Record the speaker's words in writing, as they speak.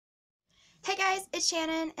Hey guys, it's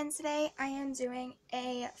Shannon, and today I am doing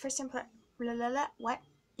a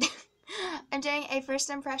I'm doing a first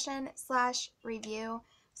impression slash review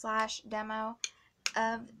slash demo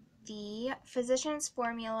of the Physicians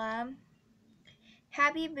Formula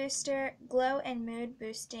Happy Booster Glow and Mood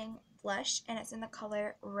Boosting Blush, and it's in the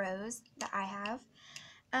color Rose that I have.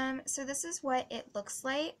 So this is what it looks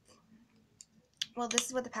like. Well, this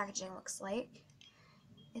is what the packaging looks like.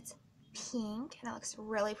 It's pink, and it looks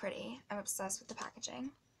really pretty. I'm obsessed with the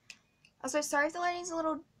packaging. Also, sorry if the lighting's a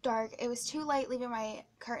little dark. It was too light leaving my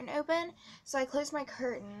curtain open, so I closed my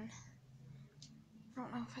curtain. I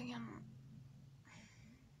don't know if I can.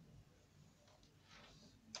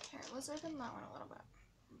 Here, let's open that one a little bit.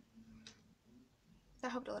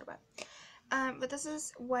 That helped a little bit. But this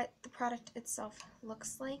is what the product itself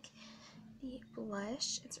looks like. The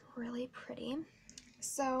blush, it's really pretty.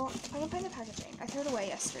 So, if I can find the packaging, I threw it away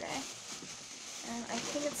yesterday. And I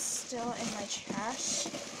think it's still in my trash.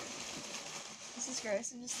 This is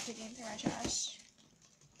gross. I'm just digging through my trash.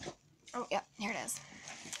 Oh, yeah, here it is.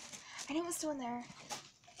 I knew it was still in there.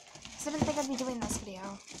 I didn't think I'd be doing this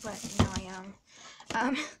video, but now I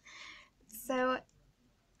am. So,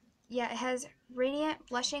 yeah, it has Radiant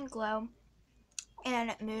Blushing Glow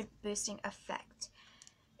and Mood Boosting Effect.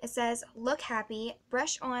 It says, look happy,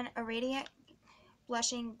 brush on a radiant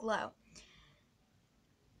blushing glow.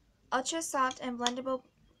 Ultra soft and blendable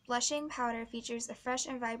blushing powder features a fresh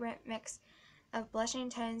and vibrant mix of blushing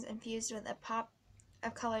tones infused with a pop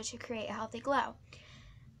of color to create a healthy glow.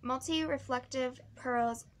 Multi-reflective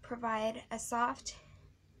pearls provide a soft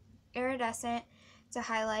iridescent to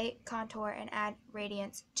highlight, contour, and add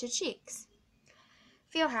radiance to cheeks.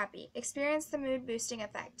 Feel happy. Experience the mood-boosting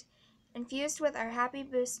effect. Infused with our Happy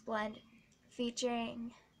Boost blend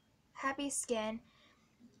featuring happy skin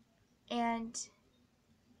and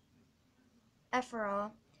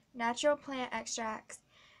ephemeral natural plant extracts,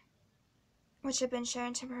 which have been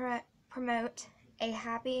shown to promote a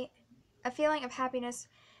feeling of happiness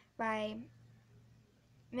by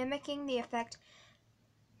mimicking the effect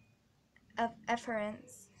of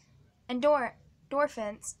endorphins, and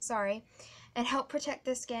help protect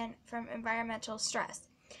the skin from environmental stress.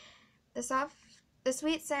 The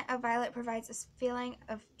sweet scent of violet provides a feeling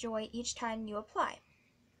of joy each time you apply.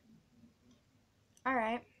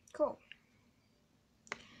 Alright, cool.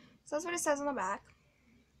 So that's what it says on the back.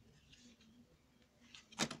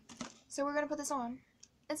 So we're going to put this on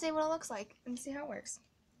and see what it looks like and see how it works.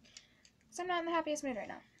 So I'm not in the happiest mood right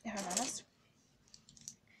now, if I'm honest.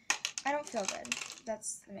 I don't feel good.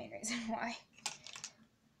 That's the main reason why.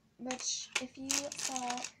 But if you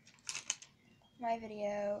saw my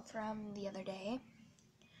video from the other day,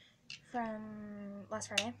 from last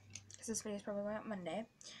Friday, because this video is probably going up Monday,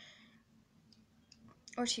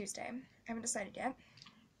 or Tuesday, I haven't decided yet,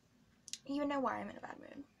 you know why I'm in a bad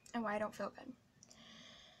mood, and why I don't feel good.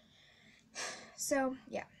 So,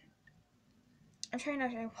 yeah. I'm trying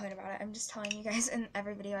not to complain about it. I'm just telling you guys in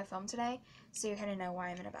every video I filmed today, so you kind of know why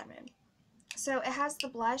I'm in a bad mood. So, it has the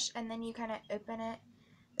blush, and then you kind of open it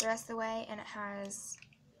the rest of the way, and it has,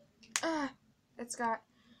 it's got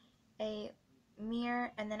a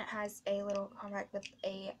mirror, and then it has a little compact with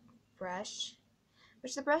a brush,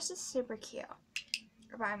 which the brush is super cute,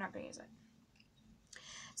 but I'm not going to use it.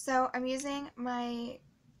 So, I'm using my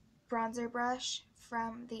bronzer brush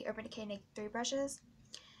from the Urban Decay Naked 3 brushes,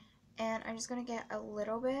 and I'm just going to get a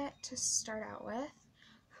little bit to start out with,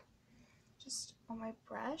 just on my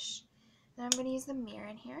brush. Then I'm going to use the mirror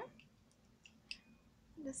in here,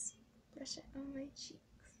 just brush it on my cheeks.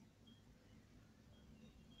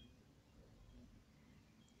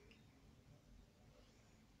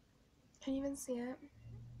 Can you even see it?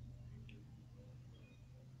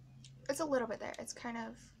 It's a little bit there. It's kind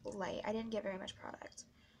of light. I didn't get very much product.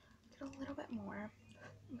 Get a little bit more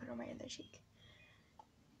and put it on my other cheek.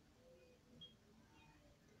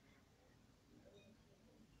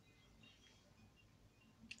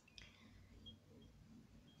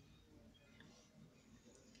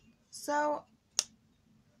 So,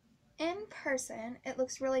 in person, it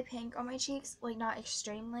looks really pink on my cheeks. Like, not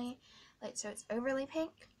extremely. Like, so it's overly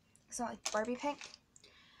pink. It's not like Barbie pink.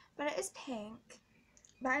 But it is pink.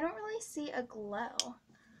 But I don't really see a glow.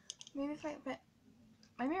 Maybe if I put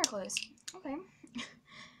my mirror closed. Okay.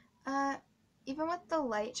 Even with the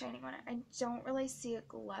light shining on it, I don't really see a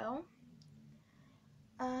glow.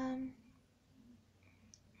 But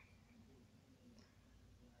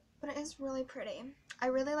it is really pretty. I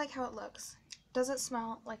really like how it looks. Does it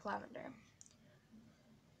smell like lavender?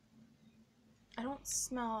 I don't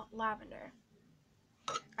smell lavender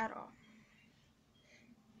at all.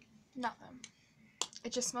 Nothing.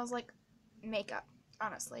 It just smells like makeup,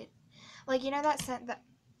 honestly. Like, you know that scent that...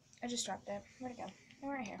 I just dropped it. Where'd it go? Oh,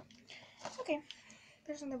 right here. Okay.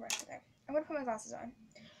 There's another brush there. I'm going to put my glasses on.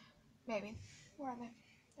 Maybe. Where are they?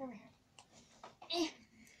 They're over here.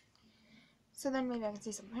 So then maybe I can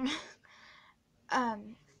see something.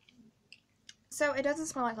 So it doesn't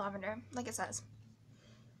smell like lavender, like it says.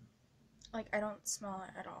 Like, I don't smell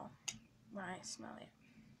it at all when I smell it.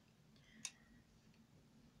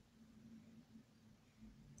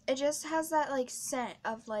 It just has that, like, scent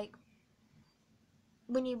of, like,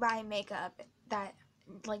 when you buy makeup, that,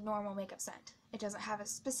 like, normal makeup scent. It doesn't have a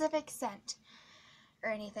specific scent or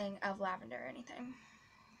anything of lavender or anything.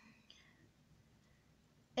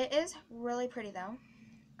 It is really pretty, though.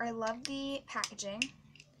 I love the packaging.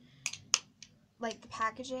 Like, the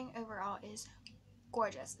packaging overall is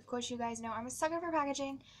gorgeous. Of course, you guys know I'm a sucker for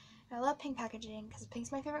packaging. I love pink packaging because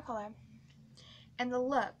pink's my favorite color. And the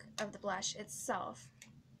look of the blush itself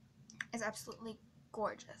is absolutely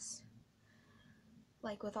gorgeous.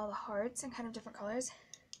 Like, with all the hearts and kind of different colors.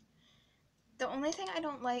 The only thing I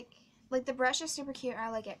don't like the brush is super cute and I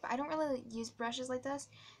like it, but I don't really use brushes like this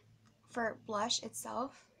for blush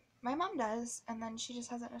itself. My mom does, and then she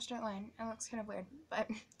just has it in a straight line. It looks kind of weird, but,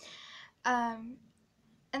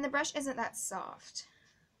 and the brush isn't that soft.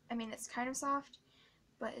 I mean, it's kind of soft,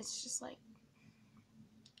 but it's just like,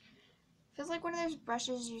 feels like one of those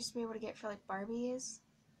brushes you used to be able to get for like Barbies,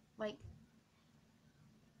 like,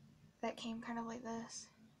 that came kind of like this,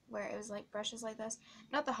 where it was like brushes like this,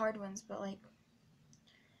 not the hard ones, but like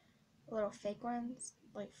little fake ones,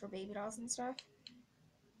 like for baby dolls and stuff.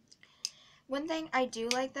 One thing I do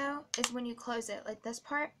like though is when you close it, like this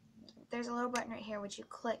part, there's a little button right here which you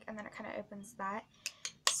click and then it kind of opens that.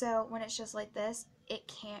 So when it's just like this, it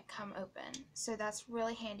can't come open. So that's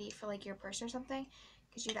really handy for like your purse or something,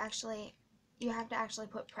 because you have to actually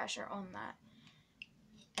put pressure on that.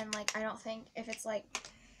 And like, I don't think if it's like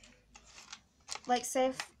say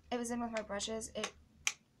if it was in with my brushes, oh,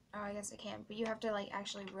 I guess it can, but you have to like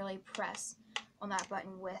actually really press on that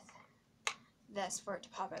button with this for it to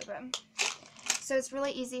pop open. So it's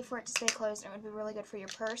really easy for it to stay closed, and it would be really good for your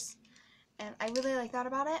purse. And I really like that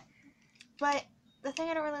about it. But the thing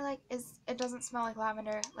I don't really like is it doesn't smell like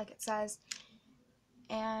lavender, like it says.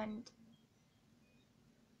 And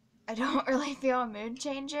I don't really feel a mood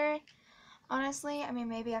changer, honestly. I mean,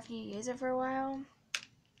 maybe after you use it for a while.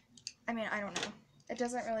 I mean, I don't know. It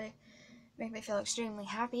doesn't really make me feel extremely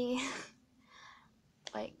happy.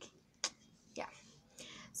 Like, yeah.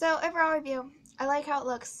 So, overall review, I like how it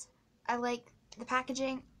looks. I like the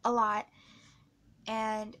packaging a lot.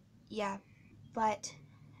 And, yeah. But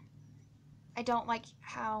I don't like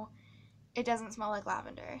how it doesn't smell like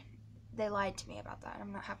lavender. They lied to me about that.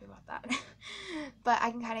 I'm not happy about that. But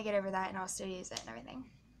I can kind of get over that, and I'll still use it and everything.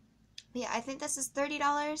 But yeah, I think this is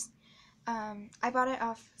 $30. I bought it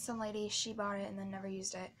off some lady. She bought it and then never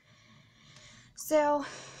used it. So,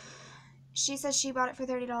 she says she bought it for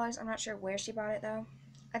 $30. I'm not sure where she bought it, though.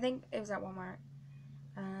 I think it was at Walmart.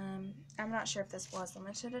 I'm not sure if this was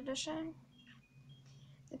limited edition.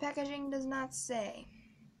 The packaging does not say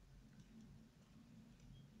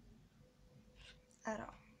at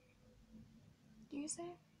all. Do you say?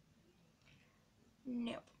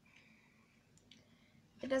 Nope.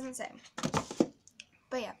 It doesn't say.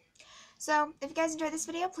 But yeah. So, if you guys enjoyed this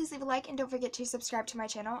video, please leave a like and don't forget to subscribe to my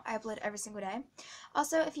channel. I upload every single day.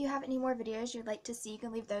 Also, if you have any more videos you'd like to see, you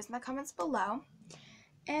can leave those in the comments below.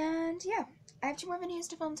 And yeah, I have 2 more videos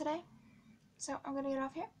to film today. So, I'm going to get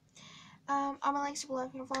off here. All my links are below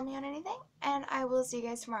if you want to follow me on anything. And I will see you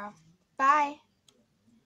guys tomorrow. Bye!